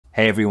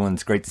Hey everyone,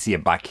 it's great to see you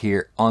back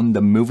here on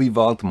the Movie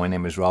Vault. My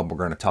name is Rob. We're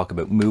going to talk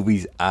about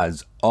movies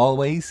as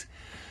always.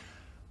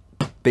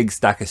 Big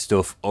stack of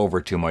stuff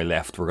over to my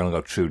left. We're going to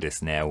go through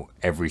this now.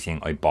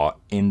 Everything I bought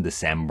in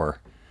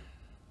December.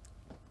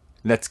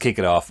 Let's kick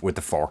it off with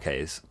the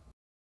 4Ks.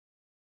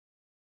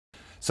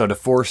 So the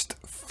first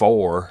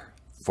four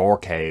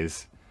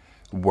 4Ks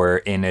were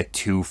in a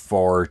 2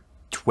 for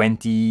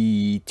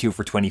 20, 2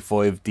 for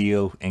 25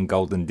 deal in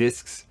golden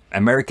discs.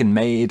 American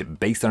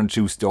made, based on a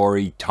true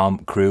story, Tom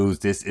Cruise.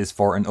 This is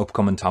for an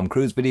upcoming Tom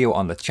Cruise video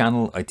on the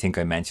channel. I think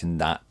I mentioned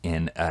that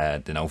in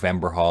the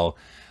November haul.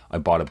 I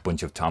bought a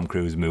bunch of Tom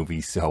Cruise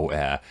movies, so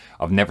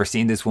I've never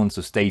seen this one,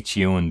 so stay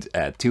tuned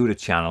to the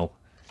channel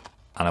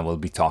and I will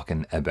be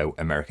talking about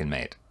American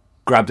Made.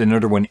 Grabbed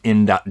another one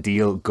in that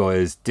deal,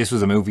 guys. This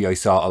was a movie I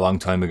saw a long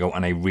time ago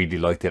and I really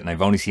liked it, and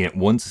I've only seen it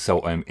once,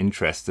 so I'm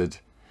interested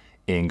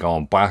in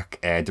going back.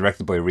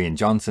 Directed by Rian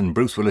Johnson,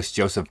 Bruce Willis,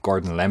 Joseph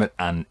Gordon-Levitt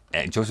and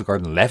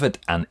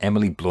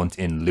Emily Blunt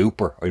in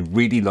Looper. I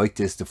really liked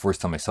this the first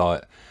time I saw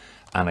it,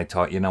 and I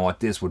thought, you know what,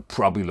 this would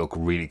probably look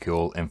really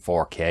cool in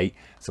 4K,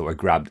 so I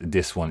grabbed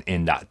this one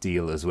in that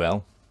deal as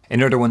well.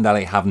 Another one that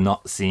I have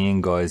not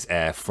seen, guys,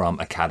 from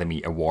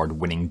Academy Award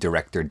winning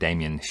director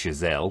Damien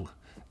Chazelle.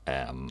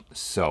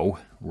 So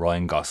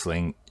Ryan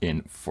Gosling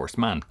in First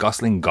Man.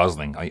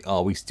 Gosling, I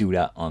always do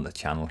that on the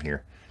channel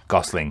here.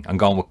 Gosling, I'm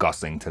going with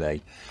Gosling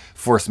today.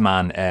 First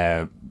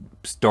Man,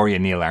 story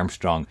of Neil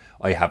Armstrong.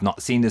 I have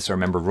not seen this. I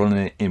remember running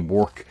it in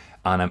work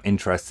and I'm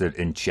interested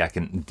in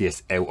checking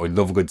this out. I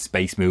love a good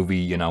space movie,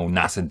 you know,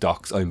 NASA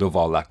docs. I love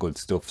all that good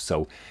stuff.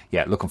 So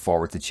yeah, looking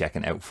forward to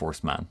checking out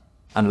First Man.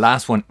 And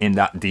last one in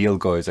that deal,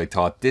 guys, I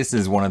thought this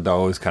is one of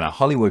those kind of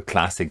Hollywood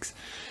classics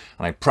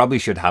and I probably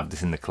should have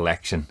this in the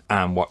collection.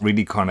 And what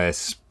really kind of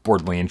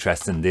spurred my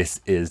interest in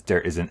this is there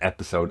is an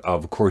episode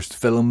of Cursed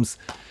Films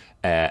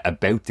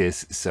about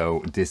this.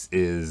 So this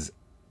is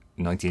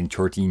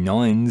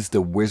 1939's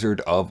The Wizard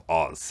of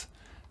Oz.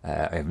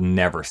 I have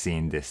never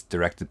seen this.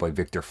 Directed by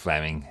Victor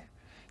Fleming,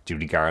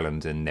 Judy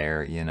Garland in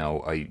there. You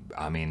know,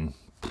 I mean,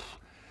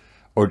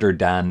 other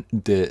than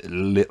the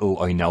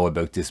little I know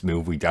about this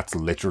movie, that's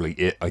literally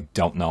it. I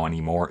don't know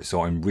anymore,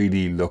 so I'm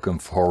really looking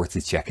forward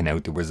to checking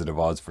out The Wizard of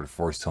Oz for the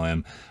first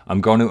time.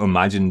 I'm going to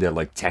imagine the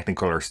like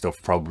Technicolor stuff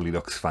probably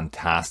looks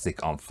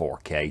fantastic on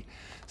 4K,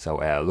 so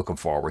looking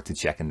forward to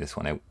checking this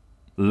one out.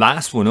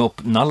 Last one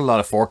up, not a lot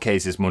of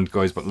 4Ks this month,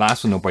 guys, but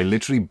last one up, I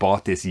literally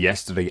bought this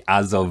yesterday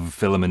as of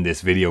filming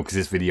this video, because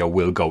this video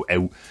will go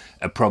out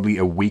probably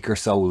a week or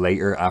so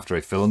later after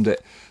I filmed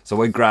it.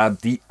 So I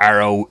grabbed the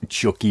Arrow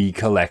Chucky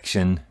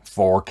collection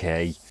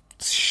 4K.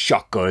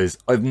 Shock, guys,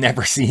 I've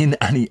never seen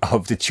any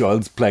of the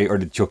Child's Play or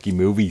the Chucky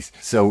movies.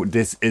 So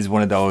this is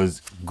one of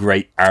those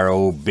great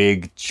Arrow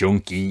big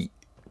chunky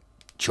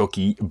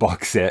Chucky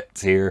box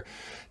sets here.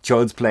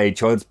 Child's Play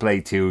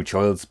 2,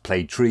 Child's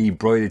Play 3,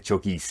 Bride of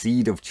Chucky,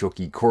 Seed of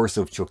Chucky, Curse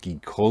of Chucky,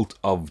 Cult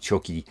of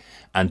Chucky,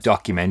 and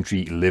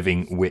documentary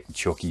Living with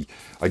Chucky.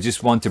 I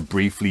just want to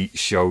briefly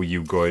show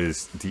you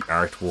guys the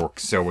artwork.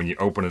 So when you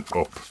open it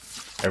up,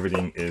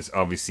 everything is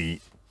obviously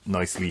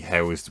nicely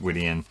housed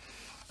within,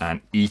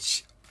 and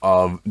each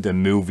of the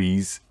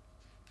movies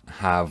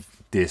have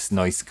this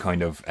nice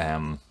kind of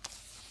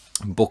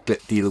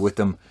booklet deal with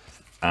them.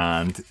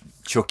 And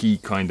Chucky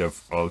kind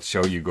of, I'll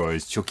show you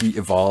guys, Chucky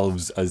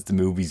evolves as the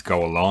movies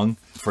go along.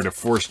 For the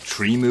first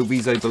 3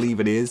 movies, I believe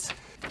it is,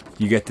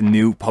 you get the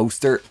new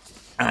poster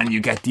and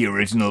you get the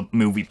original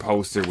movie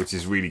poster, which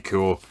is really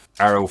cool.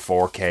 Arrow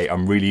 4K,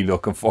 I'm really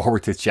looking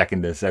forward to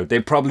checking this out.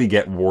 They probably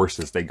get worse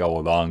as they go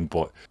along,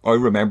 but I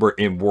remember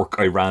in work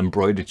I ran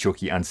Bride of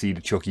Chucky and Seed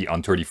of Chucky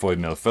on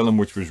 35mm film,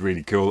 which was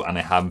really cool, and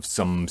I have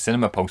some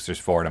cinema posters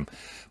for them.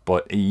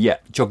 But yeah,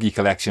 Chucky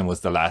collection was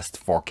the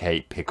last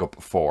 4K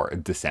pickup for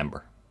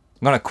December.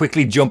 I'm going to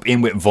quickly jump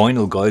in with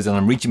vinyl, guys, and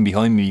I'm reaching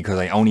behind me because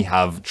I only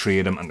have 3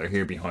 of them and they're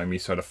here behind me.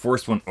 So the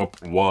first one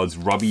up was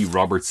Robbie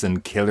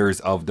Robertson,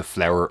 Killers of the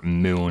Flower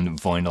Moon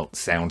vinyl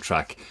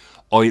soundtrack.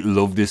 I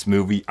love this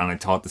movie and I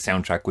thought the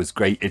soundtrack was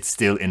great. It's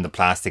still in the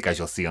plastic, as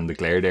you'll see on the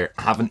glare there.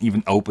 I haven't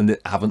even opened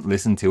it, haven't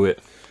listened to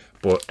it,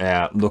 but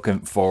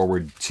looking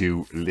forward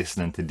to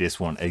listening to this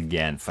one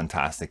again.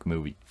 Fantastic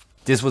movie.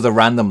 This was a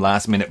random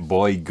last minute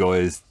buy,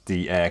 guys.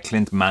 The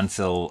Clint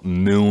Mansell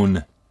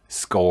Moon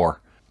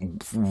score.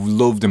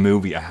 Love the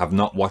movie. I have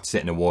not watched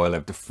it in a while. I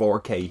have the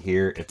 4K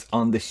here. It's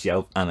on the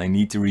shelf and I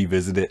need to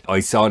revisit it.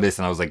 I saw this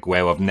and I was like,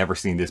 wow, I've never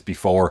seen this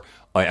before.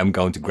 I am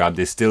going to grab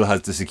this. Still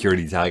has the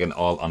security tag and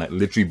all on it.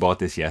 Literally bought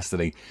this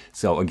yesterday.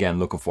 So again,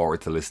 looking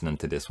forward to listening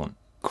to this one.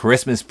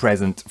 Christmas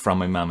present from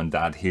my mom and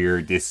dad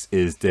here. This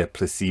is the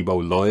Placebo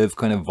Live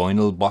kind of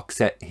vinyl box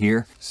set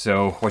here.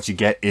 So what you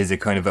get is a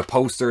kind of a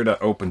poster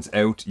that opens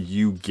out.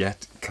 You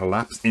get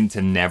Collapse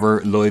into Never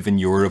live in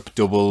Europe,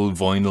 double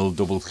vinyl,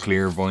 double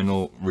clear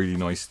vinyl, really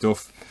nice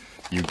stuff.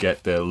 You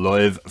get the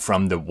Live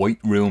from the White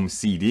Room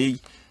CD,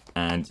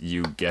 and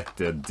you get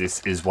the This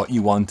Is What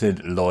You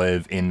Wanted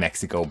live in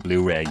Mexico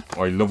Blu-ray.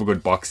 I love a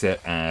good box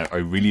set. I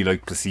really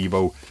like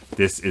Placebo.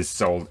 This is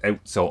sold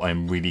out, so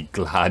I'm really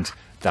glad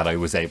that I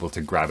was able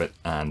to grab it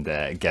and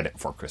get it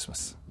for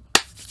Christmas.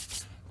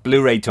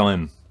 Blu-ray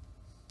time.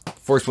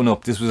 First one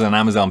up, this was an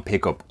Amazon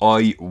pickup.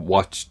 I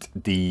watched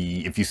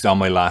if you saw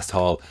my last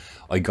haul,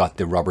 I got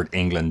the Robert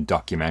Englund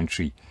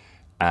documentary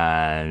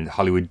and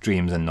Hollywood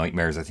Dreams and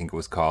Nightmares, I think it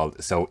was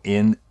called. So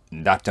in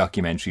that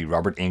documentary,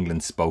 Robert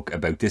Englund spoke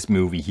about this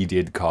movie he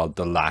did called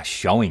The Last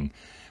Showing,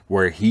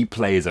 where he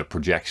plays a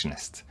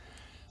projectionist.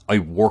 I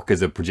work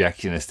as a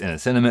projectionist in a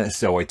cinema,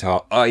 so I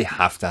thought I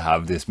have to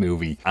have this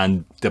movie.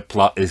 And the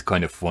plot is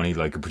kind of funny.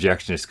 Like, a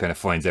projectionist kind of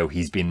finds out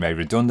he's been made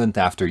redundant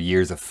after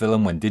years of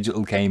film when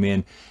digital came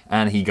in,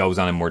 and he goes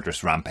on a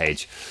murderous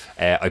rampage.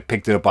 I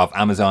picked it up off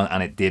Amazon,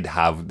 and it did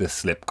have the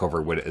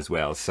slipcover with it as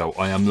well. So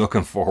I am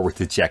looking forward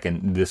to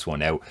checking this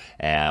one out.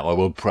 I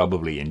will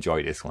probably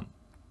enjoy this one.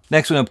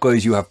 Next one up,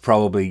 guys, you have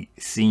probably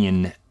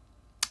seen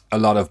a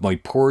lot of my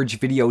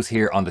Purge videos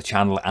here on the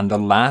channel, and the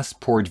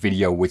last Purge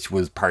video, which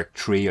was part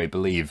 3, I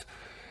believe,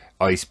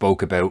 I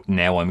spoke about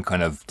now I'm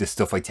kind of, the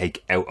stuff I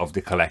take out of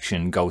the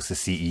collection goes to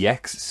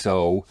CEX.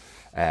 So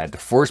the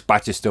first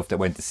batch of stuff that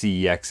went to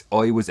CEX,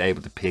 I was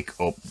able to pick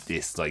up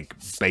this, like,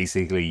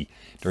 basically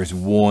there's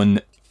one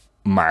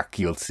mark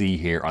you'll see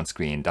here on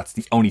screen. That's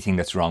the only thing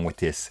that's wrong with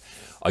this.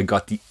 I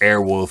got the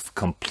Airwolf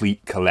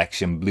Complete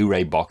Collection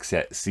Blu-ray box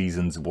set,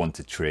 seasons 1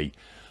 to 3.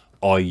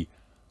 I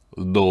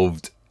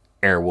loved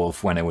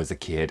Airwolf when I was a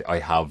kid. I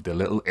have the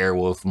little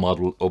Airwolf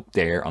model up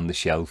there on the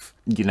shelf.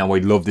 You know, I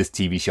loved this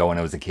TV show when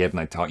I was a kid, and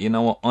I thought, you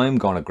know what, I'm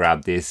gonna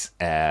grab this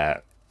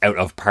out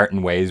of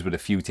parting ways with a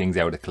few things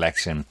out of the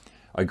collection.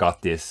 I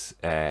got this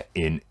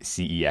in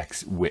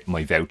CEX with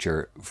my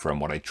voucher from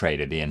what I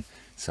traded in.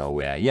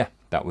 So yeah,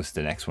 that was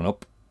the next one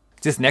up.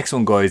 This next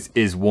one, guys,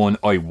 is one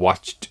I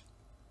watched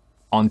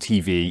on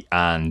TV,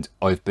 and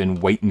I've been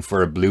waiting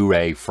for a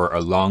Blu-ray for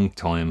a long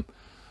time.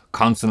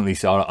 Constantly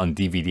saw it on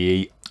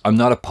DVD. I'm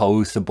not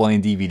opposed to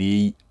buying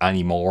DVD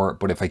anymore,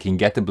 but if I can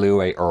get the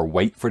Blu-ray or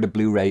wait for the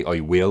Blu-ray, I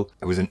will.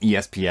 It was an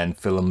ESPN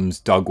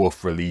Films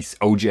Dogwolf release,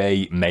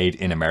 OJ Made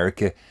in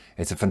America.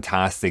 It's a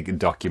fantastic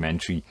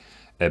documentary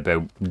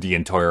about the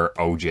entire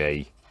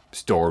OJ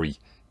story.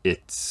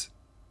 It's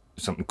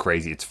something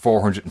crazy. It's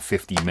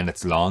 450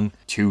 minutes long,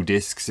 2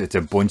 discs. It's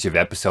a bunch of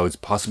episodes,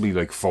 possibly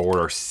like 4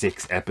 or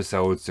 6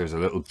 episodes. There's a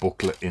little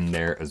booklet in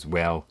there as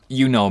well.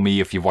 You know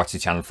me, if you've watched the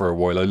channel for a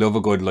while, I love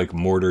a good like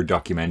murder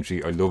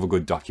documentary. I love a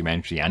good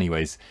documentary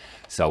anyways.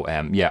 So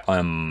yeah,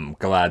 I'm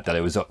glad that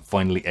I was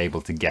finally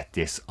able to get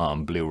this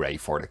on Blu-ray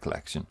for the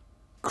collection.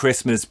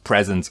 Christmas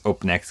presents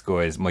up next,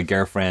 guys. My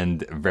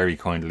girlfriend very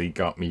kindly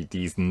got me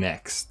these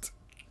next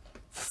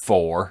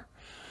 4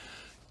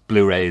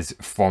 Blu-rays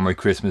for my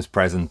Christmas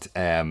present.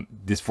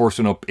 This first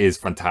one up is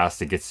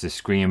fantastic. It's the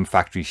Scream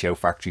Factory Shout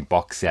Factory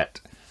box set,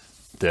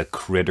 the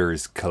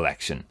Critters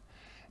collection.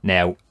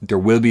 Now, there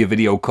will be a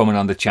video coming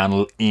on the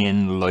channel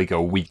in like a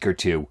week or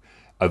 2.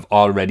 I've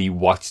already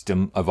watched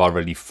them. I've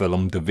already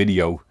filmed the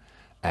video.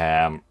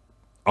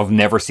 I've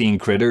never seen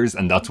Critters,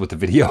 and that's what the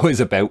video is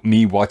about,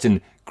 me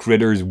watching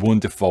Critters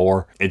 1 to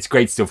 4. It's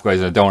great stuff, guys,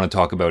 and I don't want to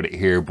talk about it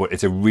here, but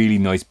it's a really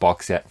nice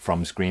box set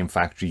from Scream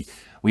Factory.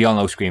 We all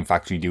know Scream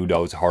Factory do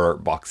those horror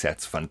box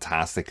sets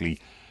fantastically.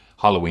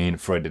 Halloween,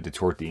 Friday the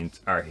 13th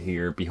are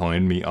here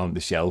behind me on the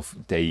shelf.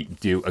 They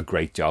do a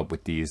great job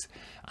with these,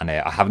 and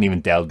I haven't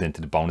even delved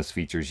into the bonus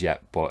features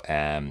yet, but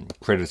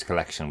Critters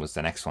collection was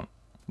the next one.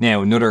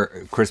 Now,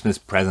 another Christmas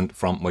present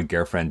from my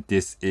girlfriend.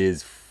 This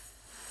is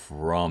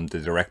from the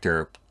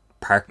director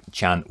Park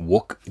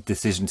Chan-wook.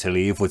 Decision to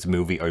Leave was a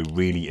movie I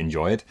really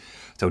enjoyed.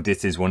 So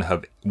this is one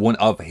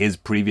of his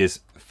previous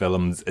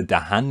films,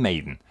 The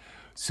Handmaiden.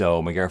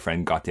 So my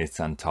girlfriend got this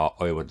and thought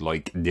I would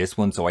like this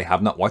one. So I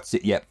have not watched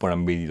it yet, but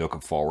I'm really looking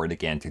forward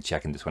again to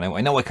checking this one out.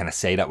 I know I kind of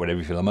say that with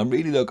every film. I'm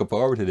really looking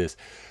forward to this.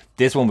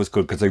 This one was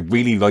good because I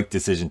really like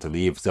Decision to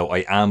Leave. So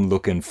I am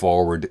looking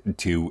forward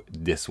to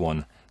this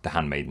one, The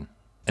Handmaiden.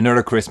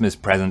 Another Christmas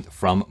present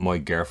from my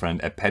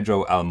girlfriend, a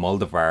Pedro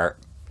Almodovar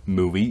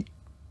movie.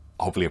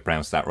 Hopefully I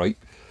pronounced that right.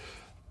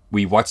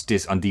 We watched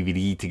this on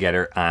DVD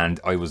together, and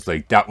I was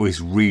like, that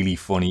was really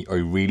funny. I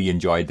really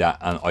enjoyed that,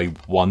 and I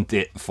want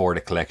it for the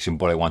collection,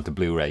 but I want the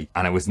Blu-ray,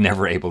 and I was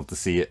never able to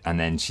see it, and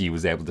then she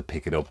was able to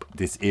pick it up.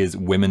 This is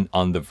Women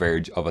on the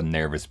Verge of a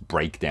Nervous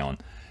Breakdown.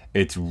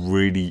 It's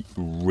really,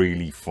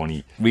 really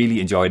funny.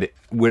 Really enjoyed it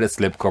with a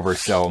slipcover,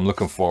 so I'm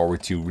looking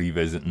forward to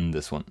revisiting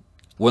this one.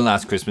 One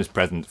last Christmas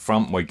present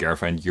from my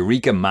girlfriend,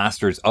 Eureka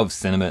Masters of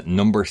Cinema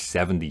number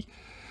 70.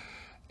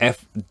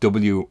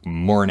 F.W.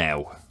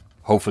 Murnau.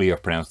 Hopefully I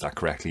pronounced that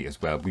correctly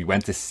as well. We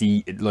went to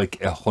see it like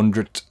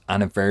 100th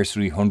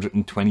anniversary,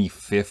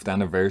 125th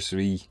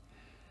anniversary. I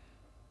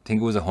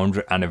think it was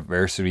 100th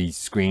anniversary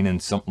screening,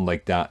 something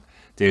like that.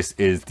 This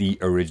is the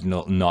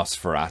original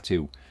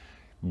Nosferatu.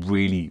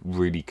 Really,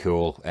 really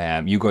cool.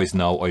 You guys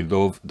know I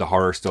love the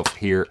horror stuff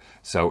here,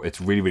 so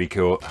it's really, really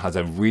cool. It has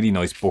a really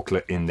nice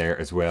booklet in there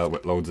as well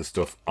with loads of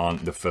stuff on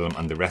the film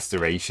and the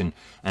restoration,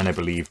 and I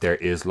believe there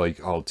is like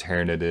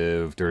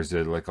there's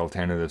a like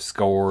alternative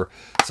score,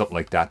 something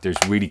like that. There's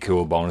really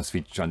cool bonus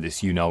features on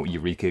this. You know,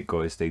 Eureka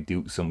guys, they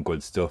do some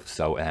good stuff.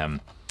 So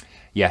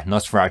yeah,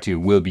 Nosferatu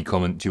will be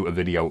coming to a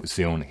video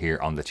soon here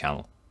on the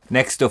channel.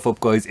 Next stuff up,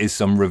 guys, is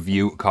some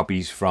review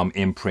copies from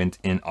imprint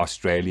in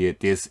Australia.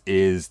 This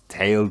is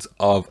Tales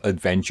of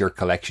Adventure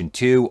Collection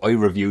 2. I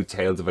reviewed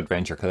Tales of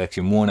Adventure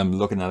Collection 1. I'm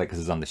looking at it because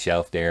it's on the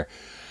shelf there.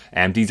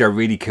 These are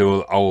really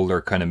cool,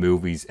 older kind of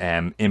movies.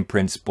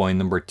 Imprint spine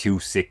number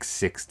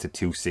 266 to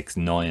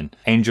 269.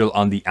 Angel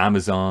on the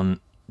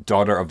Amazon,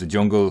 Daughter of the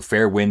Jungle,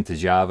 Fair Wind to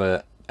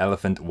Java,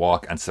 Elephant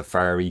Walk and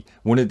Safari.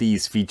 One of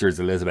these features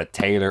Elizabeth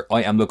Taylor.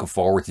 I am looking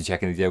forward to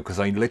checking these out because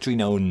I literally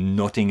know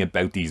nothing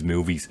about these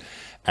movies,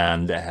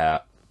 and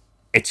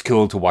it's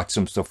cool to watch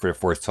some stuff for the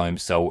first time.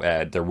 So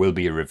there will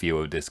be a review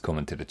of this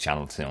coming to the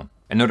channel soon.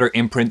 Another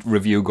imprint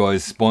review,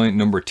 guys, spine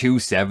number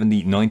 270,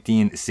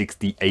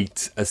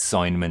 1968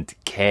 Assignment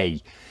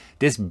K.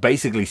 This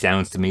basically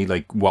sounds to me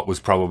like what was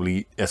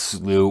probably a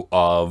slew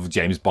of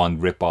James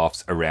Bond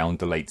rip-offs around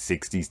the late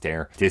 60s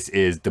there. This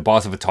is the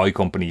boss of a toy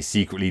company,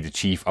 secretly the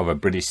chief of a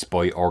British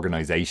spy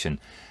organisation,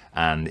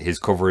 and his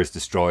cover is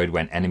destroyed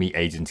when enemy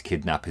agents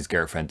kidnap his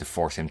girlfriend to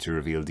force him to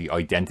reveal the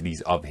identities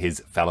of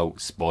his fellow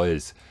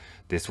spies.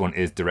 This one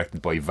is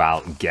directed by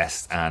Val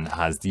Guest and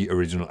has the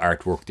original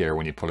artwork there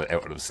when you pull it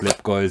out of the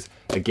slip, guys.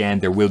 Again,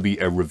 there will be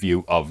a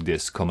review of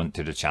this coming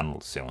to the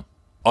channel soon.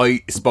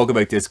 I spoke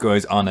about this,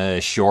 guys, on a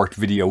short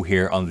video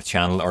here on the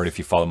channel, or if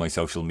you follow my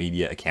social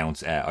media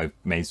accounts, I've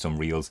made some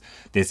reels.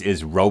 This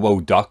is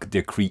RoboDoc,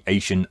 the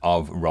creation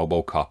of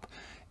RoboCop.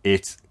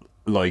 It's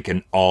like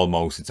it's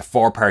a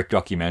 4-part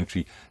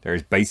documentary.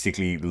 There's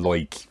basically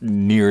like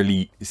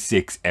nearly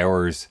 6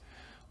 hours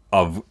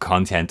of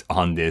content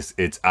on this.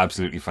 It's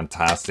absolutely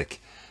fantastic.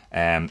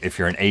 If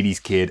you're an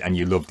 80s kid and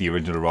you love the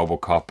original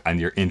RoboCop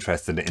and you're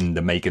interested in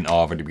the making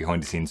of or the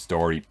behind the scenes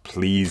story,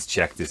 please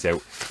check this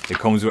out. It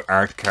comes with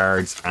art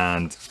cards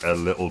and a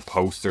little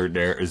poster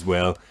there as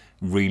well.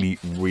 Really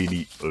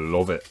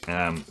love it.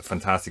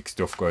 Fantastic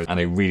stuff, guys, and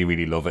I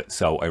really love it.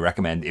 So I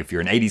recommend, if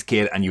you're an 80s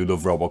kid and you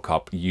love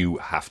RoboCop, you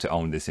have to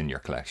own this in your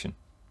collection.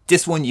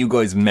 This one you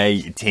guys may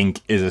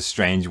think is a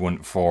strange one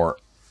for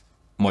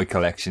my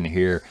collection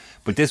here,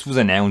 but this was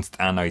announced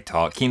and I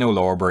thought, Kino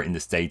Lorber in the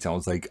States, I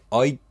was like,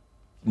 I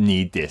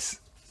need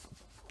this.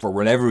 For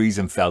whatever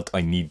reason, felt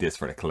I need this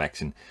for the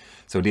collection.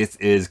 So this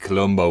is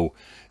Columbo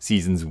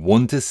seasons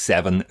 1 to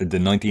 7, the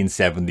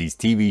 1970s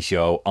TV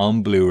show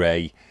on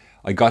Blu-ray.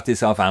 I got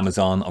this off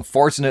Amazon.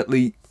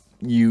 Unfortunately,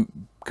 you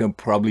can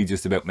probably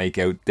just about make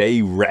out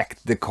they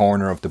wrecked the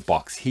corner of the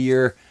box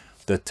here.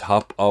 The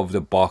top of the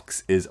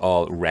box is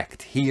all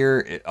wrecked here.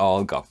 It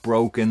all got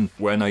broken.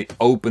 When I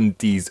opened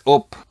these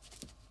up,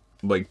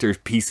 like, there's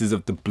pieces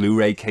of the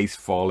Blu-ray case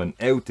falling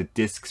out. The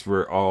discs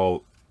were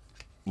all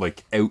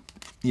like out,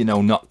 you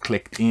know, not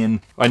clicked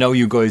in. I know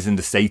you guys in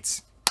the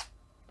States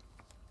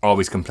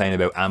always complain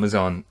about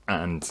Amazon,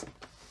 and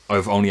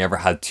I've only ever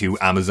had 2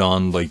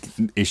 Amazon like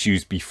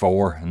issues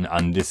before,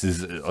 and this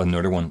is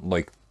another one.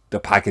 Like, the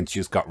package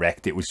just got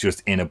wrecked. It was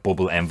just in a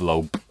bubble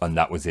envelope and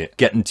that was it.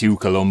 Getting to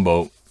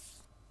Columbo,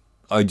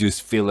 I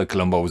just feel like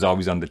Columbo was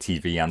always on the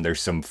TV and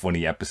there's some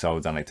funny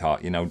episodes, and I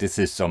thought, you know, this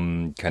is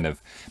some kind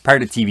of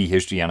part of TV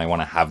history and I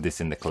want to have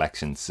this in the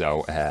collection.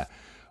 So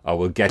I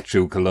will get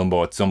through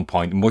Columbo at some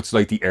point, much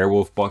like the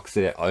Airwolf box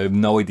set. I have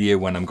no idea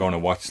when I'm going to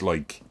watch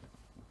like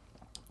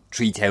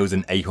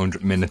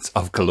 3,800 minutes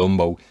of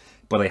Columbo,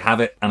 but I have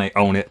it and I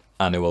own it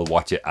and I will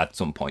watch it at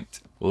some point.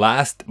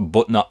 Last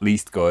but not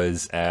least,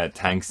 guys,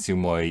 thanks to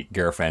my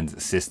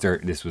girlfriend's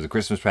sister, this was a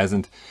Christmas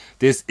present.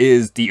 This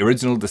is the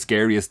original, the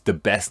scariest, the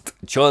best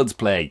Child's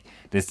Play.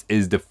 This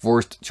is the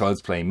first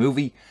Child's Play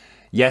movie.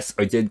 Yes,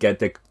 I did get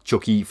the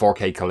Chucky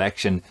 4K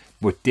collection,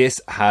 but this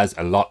has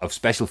a lot of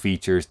special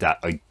features that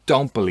I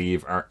don't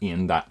believe are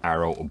in that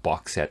Arrow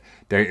box set.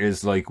 There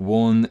is like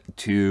 1,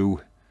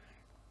 2,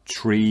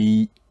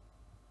 3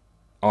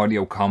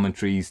 audio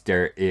commentaries.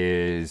 There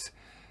is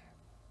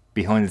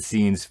behind the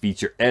scenes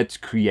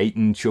featurette,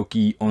 creating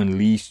Chucky,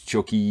 Unleashed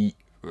Chucky,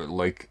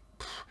 like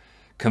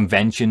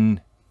convention,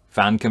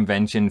 fan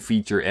convention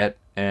featurette,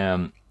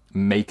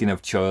 making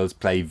of Child's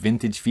Play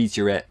vintage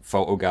featurette,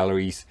 photo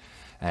galleries.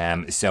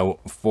 So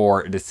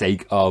for the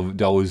sake of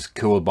those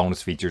cool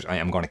bonus features, I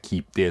am going to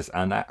keep this,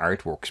 and that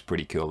artwork's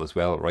pretty cool as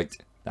well, right?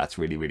 That's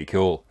really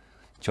cool.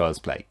 Child's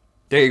Play.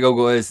 There you go,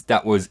 guys.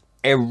 That was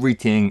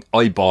everything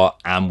I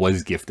bought and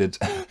was gifted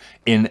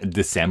in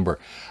December.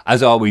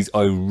 As always,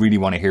 I really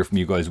want to hear from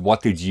you guys.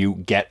 What did you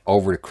get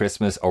over the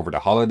Christmas, over the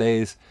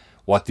holidays?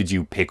 What did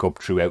you pick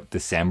up throughout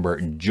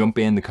December? Jump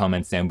in the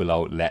comments down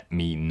below. Let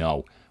me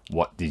know.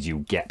 What did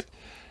you get?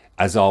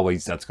 As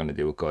always, that's going to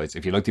do it, guys.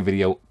 If you liked the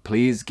video,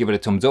 please give it a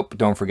thumbs up.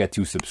 Don't forget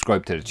to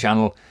subscribe to the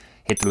channel.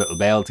 Hit the little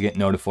bell to get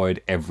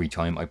notified every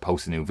time I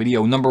post a new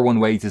video. Number 1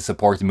 way to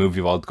support the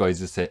Movie Vault,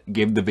 guys, is to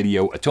give the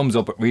video a thumbs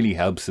up. It really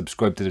helps.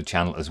 Subscribe to the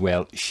channel as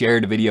well. Share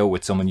the video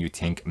with someone you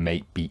think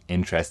may be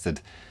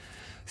interested.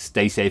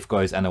 Stay safe,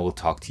 guys, and I will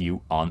talk to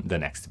you on the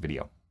next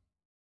video.